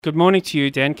Good morning to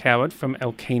you, Dan Coward from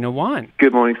Alkina Wine.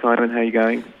 Good morning, Simon. How are you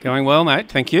going? Going well, mate.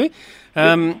 Thank you.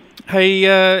 You're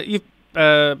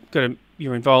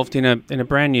involved in a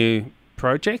brand new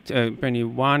project, a brand new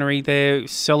winery there.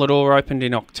 Cellar Door opened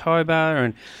in October,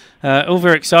 and all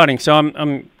very exciting. So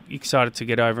I'm excited to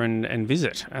get over and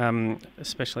visit,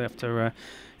 especially after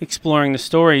exploring the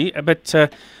story.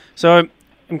 So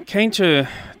I'm keen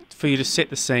for you to set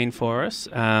the scene for us.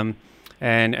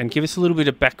 And give us a little bit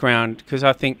of background, because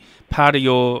I think part of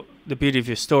the beauty of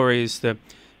your story is the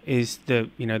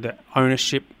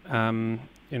ownership,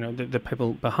 the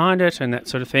people behind it and that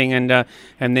sort of thing, and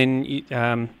then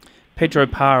Pedro,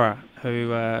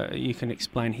 who you can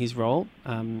explain his role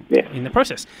in the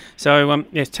process. So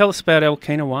tell us about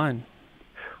Alkina Wine.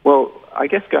 Well, I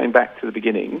guess going back to the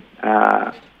beginning,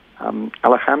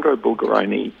 Alejandro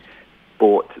Bulgheroni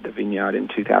bought the vineyard in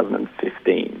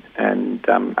 2015, and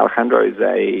Alejandro is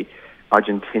a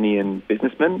Argentinian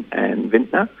businessman and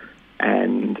vintner,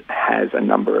 and has a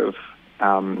number of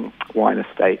wine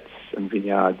estates and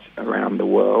vineyards around the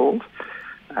world.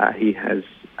 He has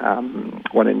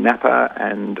one in Napa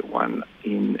and one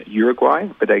in Uruguay,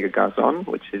 Bodega Garzon,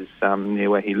 which is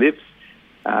near where he lives,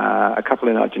 a couple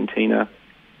in Argentina,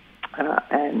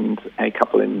 and a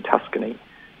couple in Tuscany,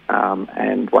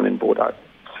 and one in Bordeaux.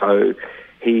 So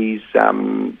he's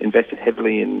invested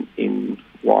heavily in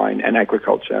wine and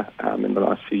agriculture in the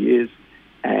last few years,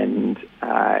 and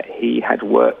he had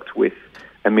worked with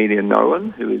Emilia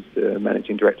Nolan, who is the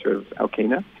managing director of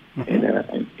Alkina,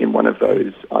 in one of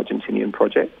those Argentinian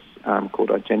projects called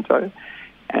Argento.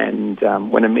 And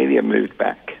when Emilia moved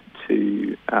back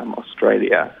to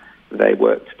Australia, they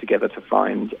worked together to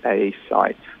find a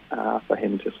site for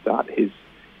him to start his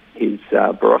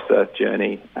Barossa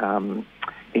journey.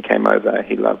 He came over,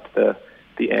 he loved the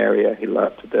area, he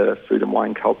loved the food and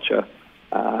wine culture,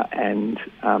 and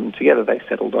together they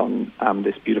settled on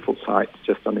this beautiful site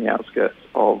just on the outskirts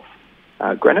of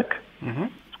Greenock,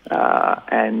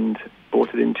 and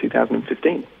bought it in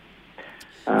 2015.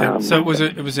 So it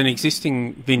was an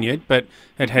existing vineyard, but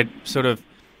it had sort of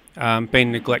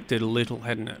been neglected a little,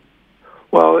 hadn't it?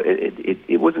 Well,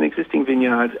 it was an existing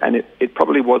vineyard, and it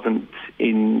probably wasn't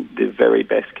in the very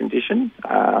best condition.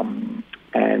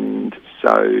 And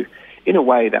so, in a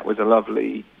way, that was a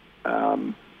lovely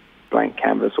blank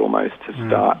canvas almost to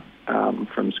start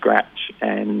from scratch.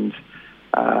 And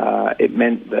it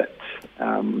meant that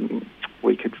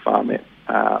we could farm it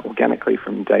organically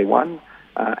from day one,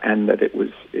 and that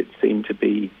it seemed to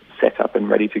be set up and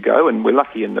ready to go. And we're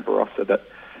lucky in the Barossa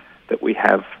that we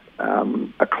have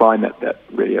a climate that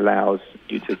really allows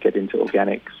you to get into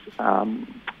organics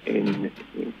in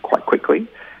quite quickly.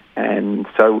 And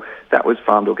so that was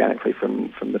farmed organically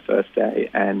from the first day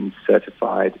and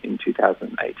certified in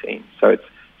 2018. So it's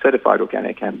certified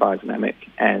organic and biodynamic,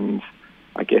 and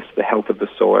I guess the health of the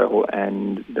soil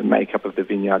and the makeup of the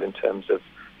vineyard in terms of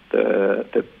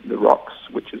the rocks,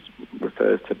 which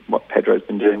refers to what Pedro's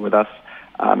been doing with us,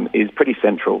 is pretty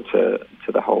central to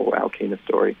the whole Alkina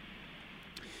story.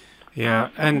 Yeah,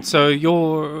 and so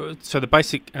the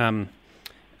basic or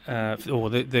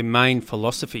the main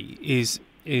philosophy is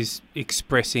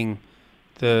expressing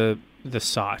the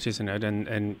site, isn't it?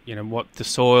 And what the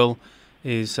soil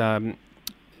is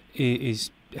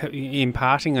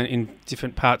imparting in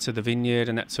different parts of the vineyard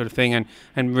and that sort of thing,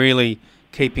 and really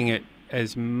keeping it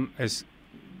as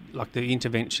like the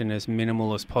intervention as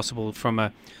minimal as possible from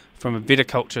a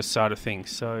viticulture side of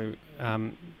things. So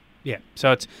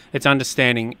so it's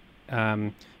understanding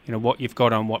what you've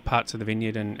got on what parts of the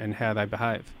vineyard and how they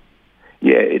behave.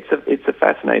 Yeah, it's a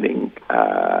fascinating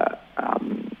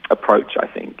approach, I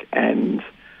think, and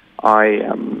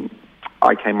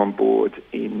I came on board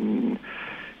in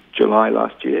July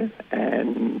last year,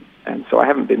 and so I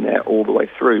haven't been there all the way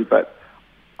through, but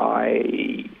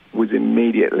I was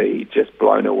immediately just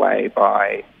blown away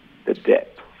by the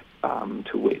depth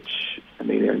to which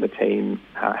Emilia and the team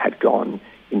had gone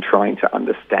in trying to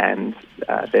understand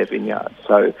their vineyard.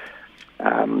 So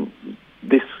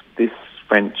this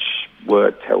French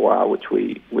word terroir, which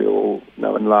we all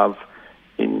know and love,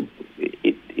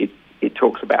 it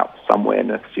talks about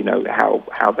somewhereness,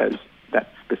 how that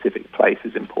specific place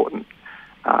is important,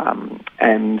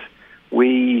 and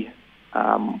we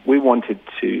wanted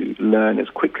to learn as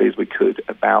quickly as we could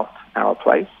about our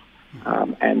place,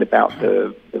 and about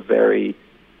the very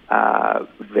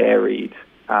varied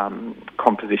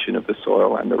composition of the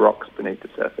soil and the rocks beneath the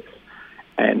surface.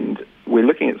 And we're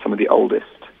looking at some of the oldest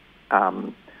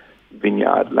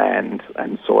vineyard land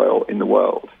and soil in the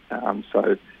world,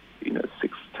 so 600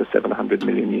 to 700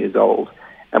 million years old,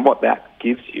 And what that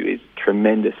gives you is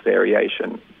tremendous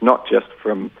variation, not just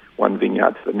from one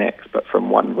vineyard to the next, but from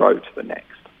one row to the next.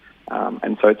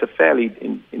 And so it's a fairly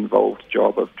involved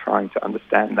job of trying to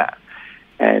understand that.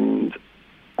 And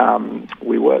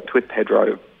we worked with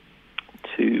Pedro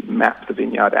to map the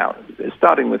vineyard out,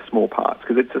 starting with small parts,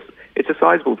 because it's a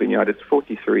sizable vineyard. It's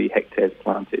 43 hectares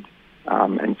planted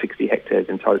and 60 hectares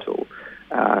in total.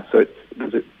 So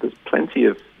there's plenty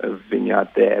of vineyard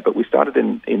there. But we started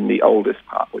in the oldest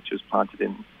part, which was planted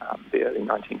in the early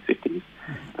 1950s,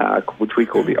 which we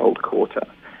call the Old Quarter.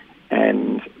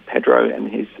 And Pedro and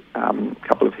his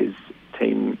couple of his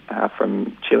team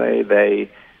from Chile,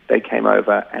 they came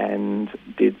over and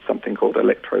did something called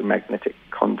electromagnetic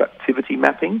conductivity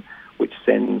mapping, which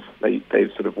sends, they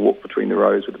sort of walk between the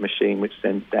rows with a machine which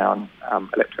sends down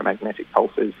electromagnetic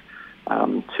pulses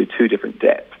to two different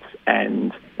depths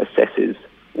and assesses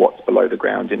what's below the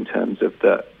ground in terms of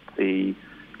the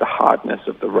hardness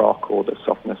of the rock or the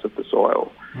softness of the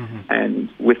soil. Mm-hmm. And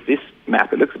with this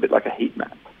map, it looks a bit like a heat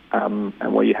map,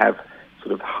 and where you have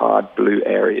sort of hard blue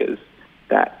areas,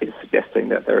 that is suggesting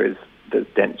that there's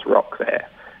dense rock there.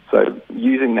 So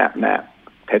using that map,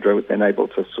 Pedro was then able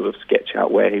to sort of sketch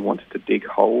out where he wanted to dig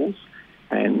holes.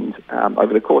 And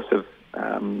over the course of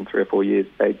 3 or 4 years,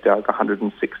 they dug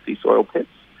 160 soil pits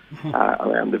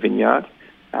around the vineyard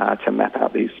to map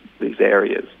out these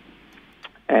areas.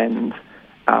 And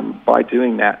by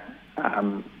doing that,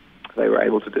 they were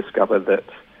able to discover that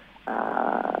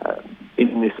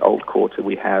in this Old Quarter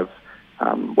we have,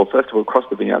 first of all, across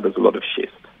the vineyard there's a lot of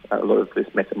schist, a lot of this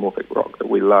metamorphic rock that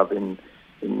we love in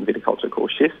viticulture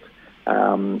called schist.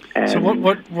 So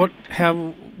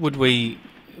how would we,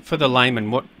 for the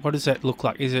layman, what does that look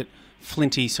like? Is it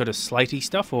flinty, sort of slaty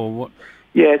stuff, or what?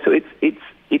 Yeah, so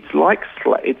it's like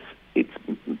slate.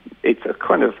 It's a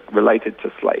kind of related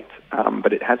to slate,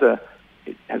 but it has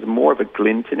more of a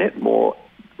glint in it, more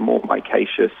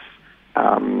micaceous,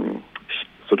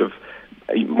 sort of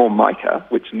more mica,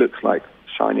 which looks like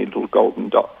shiny little golden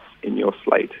dots in your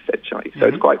slate, essentially. So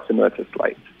it's quite similar to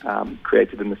slate,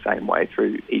 created in the same way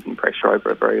through heat and pressure over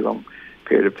a very long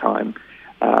period of time.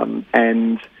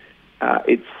 And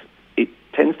it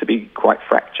tends to be quite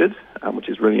fractured, which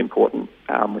is really important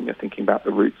when you're thinking about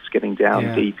the roots getting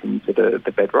down deep into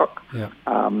the bedrock. Yeah.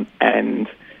 And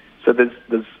so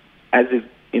there's as is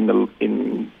in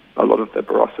a lot of the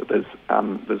Barossa,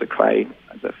 there's a clay,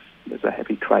 there's a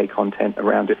heavy clay content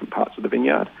around different parts of the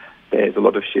vineyard. There's a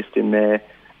lot of schist in there.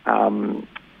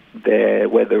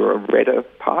 Where there are redder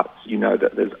parts, you know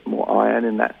that there's more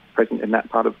iron present in that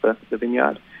part of the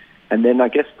vineyard. And then I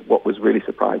guess what was really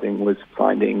surprising was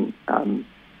finding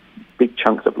big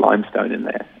chunks of limestone in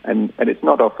there. And it's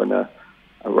not often a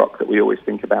rock that we always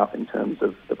think about in terms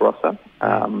of the Barossa,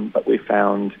 but we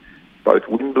found both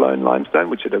windblown limestone,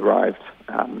 which had arrived,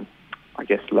 I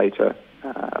guess, later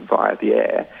via the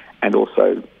air, and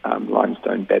also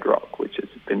limestone bedrock, which has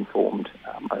been formed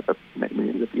over many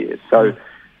millions of years. So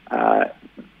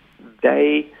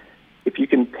if you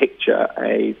can picture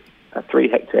a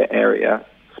 3-hectare area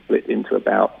split into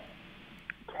about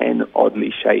 10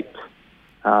 oddly shaped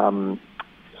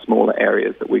smaller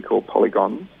areas that we call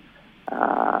polygons,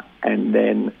 and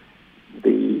then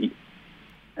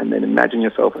imagine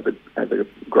yourself as a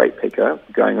grape picker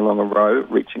going along a row,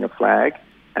 reaching a flag,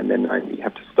 and then you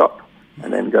have to stop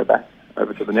and then go back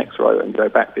over to the next row and go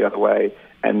back the other way.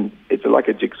 And it's like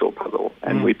a jigsaw puzzle,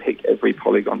 and we pick every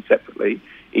polygon separately.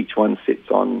 Each one sits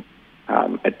on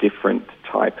a different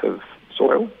type of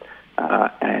soil,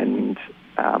 and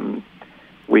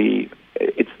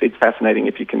it's fascinating.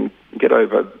 If you can get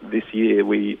over this year,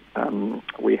 we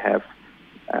have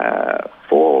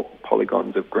 4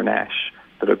 polygons of Grenache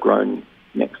that are grown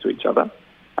next to each other,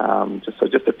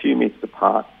 just a few meters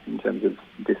apart in terms of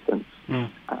distance,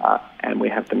 and we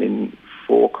have them in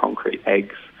 4 concrete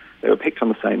eggs. They were picked on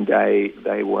the same day.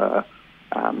 They were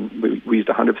we used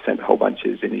 100% whole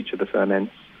bunches in each of the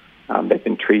ferments. They've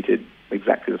been treated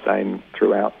exactly the same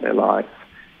throughout their life,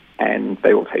 and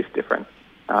they all taste different.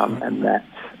 And that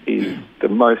is the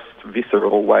most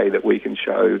visceral way that we can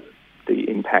show the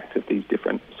impact of these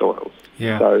different soils.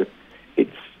 Yeah. So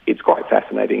it's quite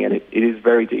fascinating, and it is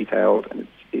very detailed, and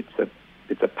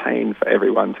it's a pain for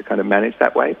everyone to kind of manage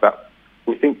that way. But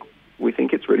we think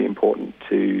it's really important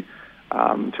to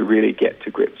really get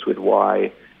to grips with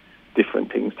why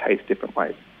different things taste different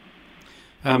ways.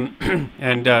 And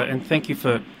thank you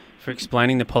for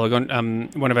explaining the polygon.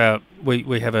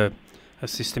 We have a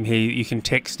system here. You can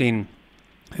text in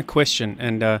a question,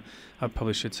 and I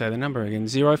probably should say the number again: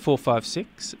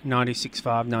 0456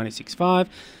 965 965.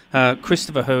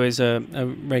 Christopher, who is a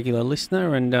regular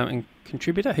listener and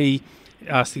contributor, he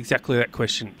asked exactly that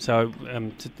question. So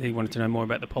he wanted to know more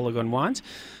about the polygon wines.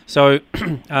 So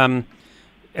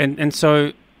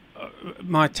so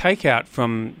my takeout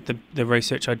from the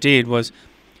research I did was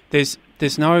there's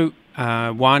no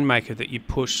winemaker that you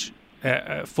push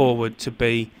forward to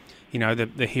be,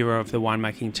 the hero of the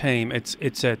winemaking team.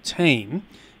 It's a team,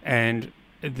 and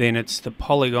then it's the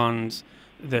polygons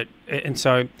and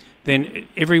so then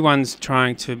everyone's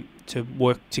trying to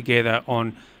work together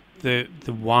on the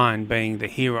wine being the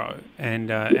hero, and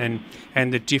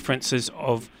the differences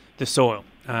of the soil,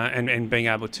 and being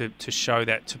able to show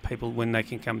that to people when they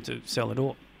can come to Cellar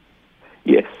Door.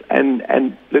 Yes,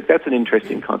 and look, that's an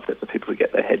interesting concept for people to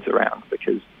get their heads around,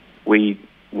 because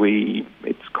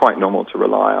it's quite normal to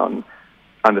rely on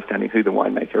understanding who the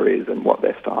winemaker is and what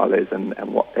their style is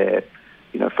and what their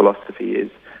philosophy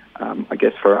is. I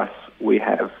guess for us, we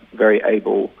have very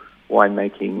able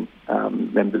winemaking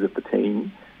members of the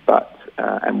team, but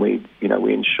we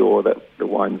ensure that the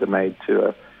wines are made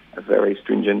to a very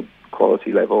stringent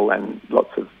quality level and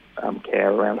lots of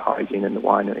care around hygiene in the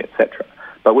winery, etc.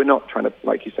 But we're not trying to,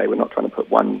 like you say, we're not trying to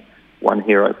put one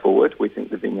hero forward. We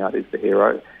think the vineyard is the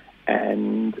hero,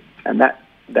 and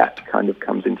that kind of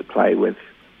comes into play with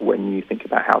when you think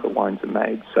about how the wines are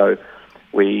made. So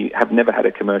we have never had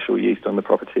a commercial yeast on the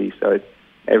property, so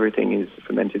everything is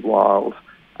fermented wild,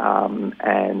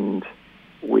 and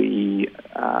we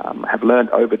have learned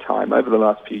over time, over the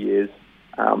last few years,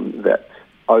 that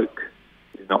oak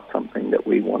is not something that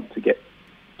we want to get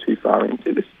too far into,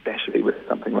 especially with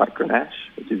something like Grenache,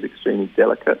 which is extremely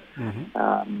delicate.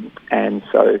 Mm-hmm. And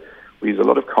so we use a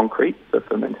lot of concrete for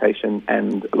fermentation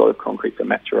and a lot of concrete for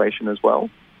maturation as well.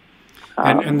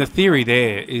 And the theory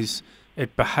there is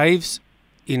it behaves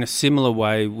in a similar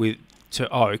way to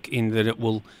oak, in that it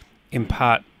will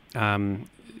impart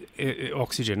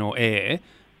oxygen or air,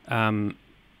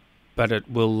 but it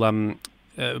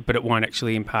won't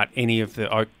actually impart any of the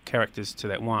oak characters to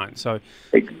that wine. So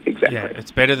exactly, yeah,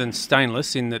 it's better than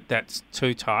stainless in that that's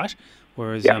too tight.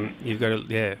 Whereas you've got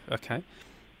okay.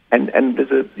 And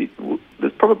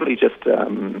there's probably just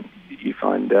you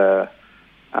find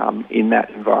in that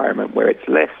environment where it's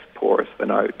less porous than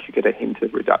oak, you get a hint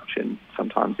of reduction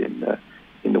sometimes in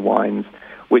the wines,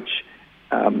 which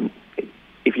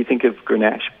if you think of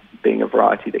Grenache being a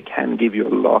variety that can give you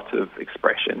a lot of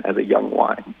expression as a young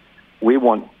wine, we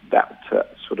want that to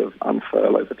sort of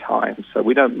unfurl over time. So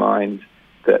we don't mind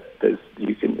that as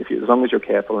long as you're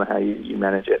careful in how you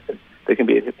manage it, there can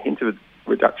be a hint of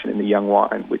reduction in the young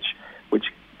wine, which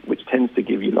tends to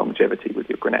give you longevity with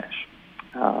your Grenache.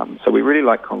 So we really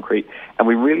like concrete, and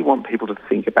we really want people to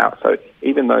think about, so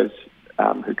even those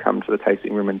who come to the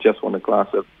tasting room and just want a glass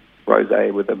of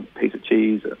rosé with a piece of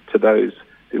cheese, to those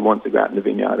who want to go out in the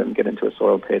vineyard and get into a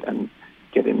soil pit and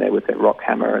get in there with their rock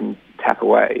hammer and tap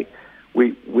away,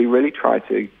 we really try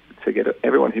to get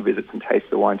everyone who visits and tastes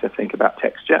the wine to think about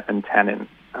texture and tannin,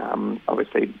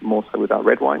 obviously more so with our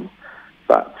red wines.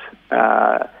 But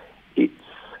it's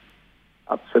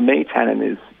for me,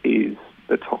 tannin is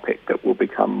the topic that will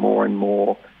become more and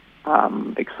more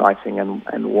exciting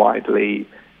and widely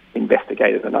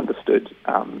investigated and understood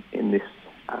in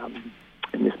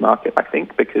this market, I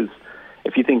think, because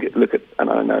if you and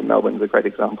I know Melbourne's a great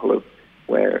example of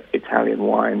where Italian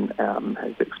wine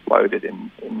has exploded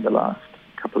in the last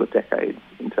couple of decades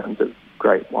in terms of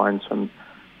great wines from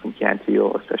Chianti,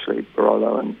 or especially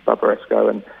Barolo and Barbaresco,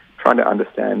 and trying to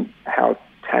understand how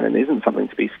tannin isn't something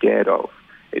to be scared of.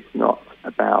 It's not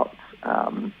about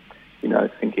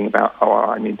thinking about,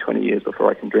 I need 20 years before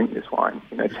I can drink this wine.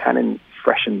 Tannin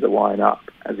freshens a wine up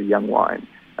as a young wine,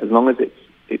 as long as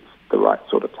it's the right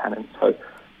sort of tannin. So,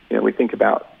 we think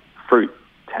about fruit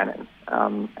tannin,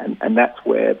 and that's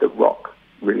where the rock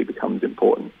really becomes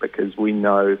important, because we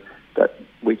know that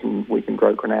we can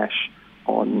grow Grenache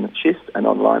on schist and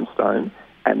on limestone,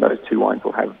 and those two wines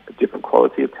will have a different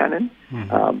quality of tannin,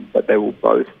 but they will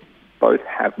both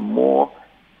have more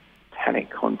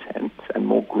tannic content and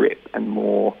more grit and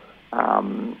more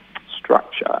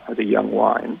structure as a young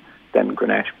wine than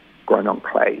Grenache grown on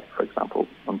clay, for example,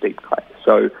 on deep clay.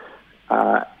 So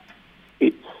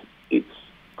it's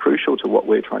crucial to what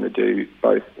we're trying to do,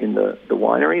 both in the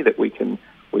winery, that we can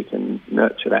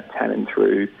nurture that tannin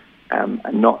through and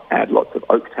not add lots of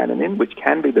oak tannin in, which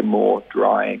can be the more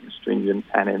drying, astringent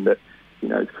tannin that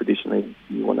traditionally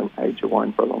you want to age your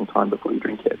wine for a long time before you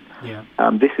drink it. Yeah.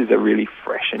 This is a really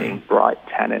freshening, bright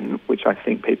tannin, which I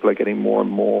think people are getting more and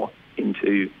more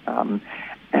into.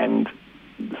 And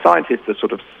scientists are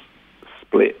sort of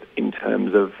split in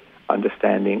terms of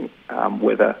understanding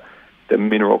whether the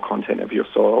mineral content of your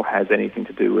soil has anything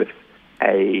to do with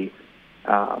a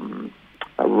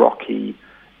rocky,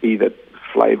 either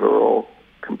flavour or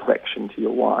complexion to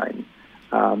your wine.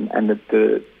 And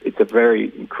it's a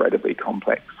very incredibly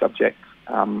complex subject,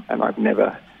 and I've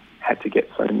never had to get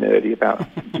so nerdy about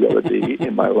geology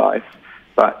in my life.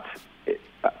 But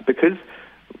because,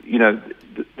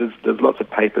 there's lots of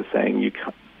papers saying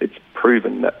it's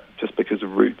proven that just because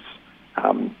roots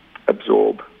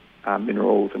absorb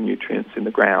minerals and nutrients in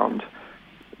the ground,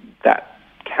 that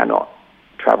cannot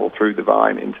travel through the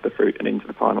vine into the fruit and into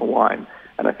the final wine.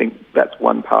 And I think that's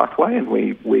one pathway, and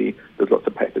there's lots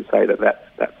of papers say that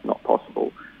that's not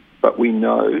possible. But we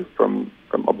know from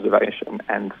observation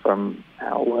and from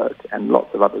our work and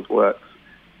lots of others' works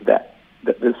that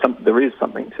there is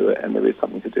something to it, and there is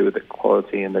something to do with the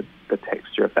quality and the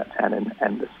texture of that tannin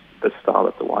and the style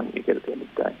of the wine that you get at the end of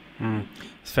the day.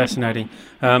 It's fascinating.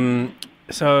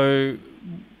 So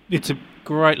it's a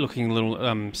great-looking little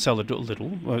cellar door.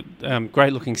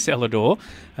 Great-looking cellar door.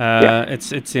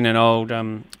 It's in an old.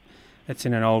 It's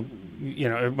in an old.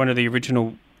 One of the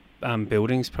original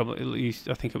buildings. Probably,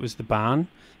 I think it was the barn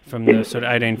from the sort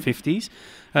of 1850s.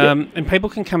 And people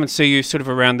can come and see you sort of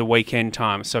around the weekend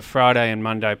time. So Friday and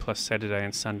Monday plus Saturday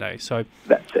and Sunday. So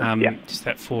that's it, just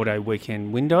that 4-day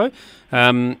weekend window.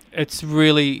 It's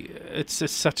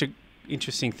such an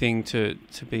interesting thing to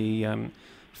be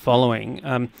following.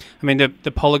 I mean,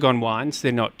 the polygon wines,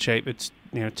 they're not cheap. It's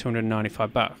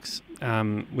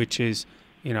 $295, which is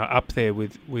up there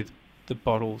with the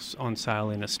bottles on sale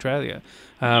in Australia.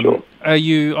 Sure.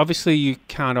 You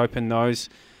can't open those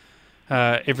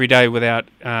every day without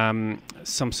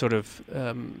some sort of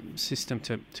system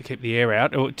to keep the air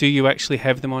out, or do you actually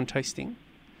have them on tasting?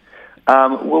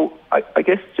 Well, I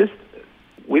guess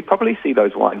we probably see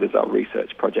those wines as our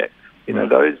research project.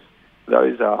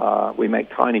 Those are, we make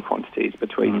tiny quantities,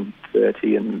 between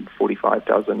 30 and 45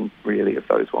 dozen really of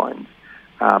those wines,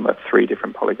 of 3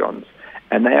 different polygons.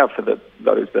 And they are for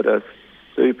those that are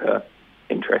super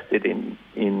interested in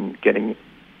getting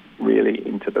really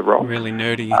into the rock. Really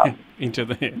nerdy into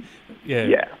the... Yeah.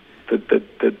 Yeah,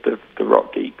 the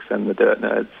rock geeks and the dirt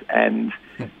nerds. And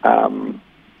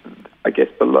I guess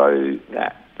below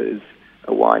that there's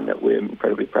a wine that we're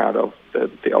incredibly proud of,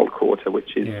 the Old Quarter,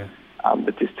 which is... Yeah.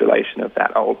 The distillation of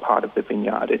that old part of the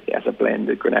vineyard as a blend,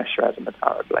 a Grenache as a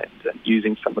Mataro blend, and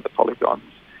using some of the polygons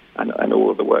and all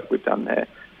of the work we've done there.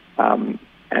 And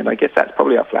I guess that's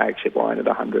probably our flagship wine at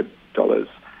 $100,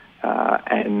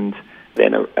 and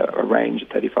then a range of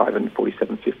 $35 and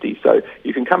 $47.50. So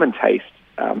you can come and taste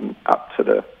up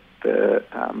to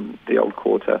the Old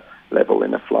Quarter level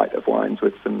in a flight of wines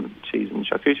with some cheese and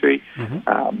charcuterie.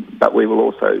 But we will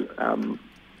also...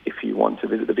 if you want to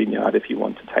visit the vineyard, if you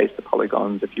want to taste the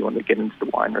polygons, if you want to get into the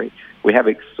winery, we have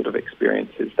sort of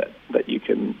experiences that you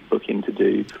can book in to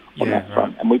do on that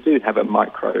front. And we do have a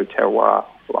micro terroir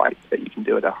flight that you can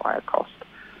do at a higher cost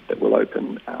that will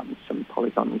open some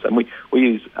polygons. And we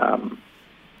use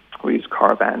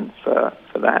Caravan for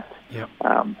that. Yep.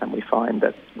 And we find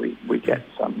that we get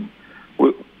some...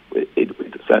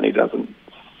 It certainly doesn't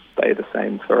stay the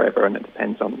same forever, and it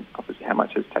depends on obviously how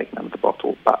much is taken out of the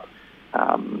bottle, but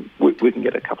we can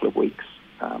get a couple of weeks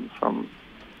from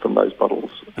those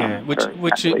bottles.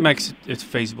 Which it makes it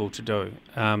feasible to do.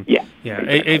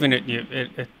 Exactly. Even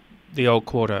at the Old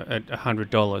Quarter at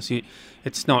 $100,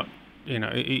 it's not.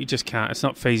 You just can't. It's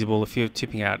not feasible if you're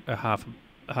tipping out a half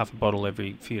a bottle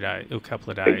every few days, a couple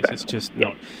of days. Exactly. It's just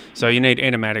not. So you need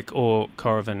enigmatic or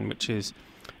Caravan, which is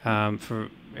for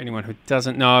anyone who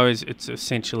doesn't know, it's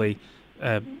essentially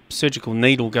a surgical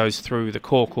needle goes through the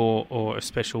cork or a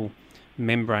special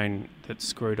membrane that's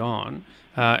screwed on,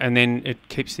 and then it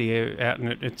keeps the air out,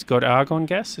 and it's got argon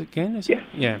gas again, is it?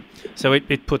 Yeah. So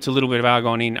it puts a little bit of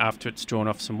argon in after it's drawn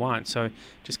off some wine, so it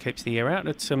just keeps the air out.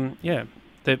 It's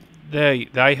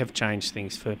they have changed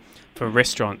things for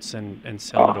restaurants and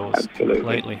cellar doors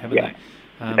completely, haven't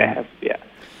they? They have, yeah.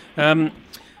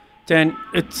 Dan,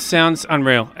 it sounds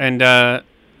unreal, and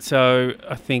so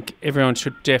I think everyone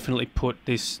should definitely put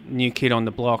this new kid on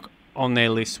the block on their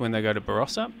list when they go to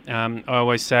Barossa. I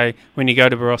always say when you go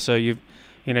to Barossa,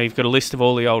 you've got a list of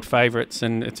all the old favourites,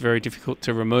 and it's very difficult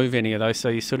to remove any of those. So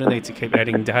you sort of need to keep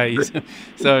adding days.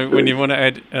 So when you want to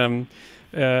add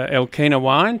Alkina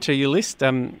wine to your list,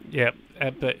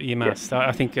 but you must.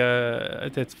 I think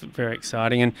that's very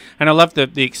exciting, and I love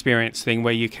the experience thing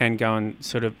where you can go and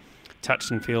sort of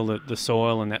touch and feel the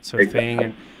soil and that sort of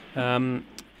thing. And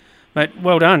mate,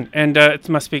 well done, and it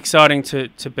must be exciting to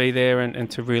be there and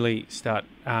to really start,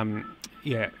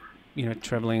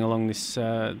 travelling along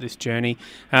this journey.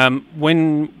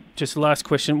 Just last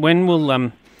question: when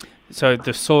will so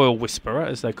the soil whisperer,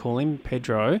 as they call him,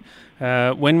 Pedro,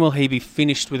 when will he be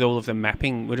finished with all of the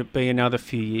mapping? Would it be another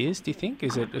few years, do you think?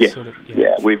 Is it sort of...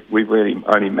 Yeah, we've really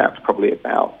only mapped probably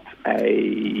about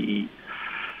a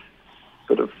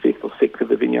sort of fifth or sixth of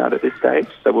the vineyard at this stage.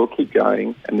 So we'll keep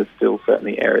going, and there's still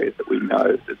certainly areas that we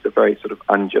know. It's a very sort of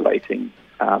undulating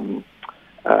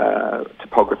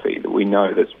topography that we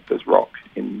know there's rock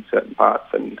in certain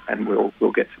parts, and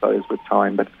we'll get to those with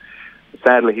time. But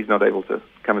sadly, he's not able to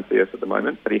come and see us at the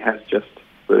moment, but he has just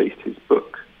released his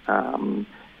book,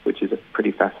 which is a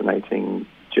pretty fascinating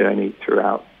journey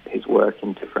throughout his work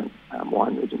in different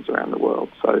wine regions around the world.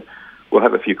 So we'll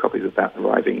have a few copies of that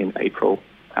arriving in April.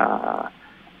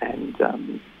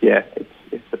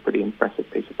 It's a pretty impressive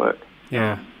piece of work.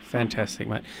 Yeah, fantastic,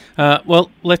 mate.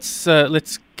 Well, let's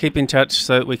keep in touch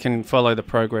so that we can follow the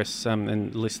progress,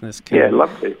 and listeners can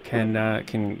love to. can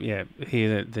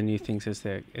hear the new things as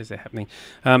they're happening.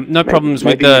 Problems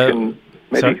with the.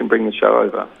 Maybe you can bring the show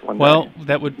over one day. Well,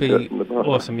 that would be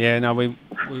awesome. Yeah, no, we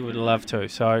would love to.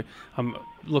 So,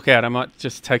 look out, I might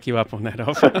just take you up on that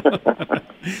offer.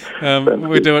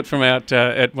 We'll do it from out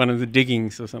at one of the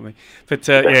diggings or something. But,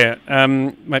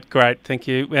 mate, great, thank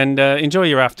you. And enjoy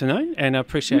your afternoon, and I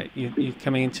appreciate you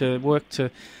coming into work to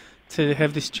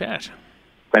have this chat.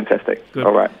 Fantastic. Good.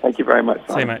 All right. Thank you very much,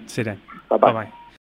 Simon. See you, mate. See you then. Bye-bye. Bye-bye.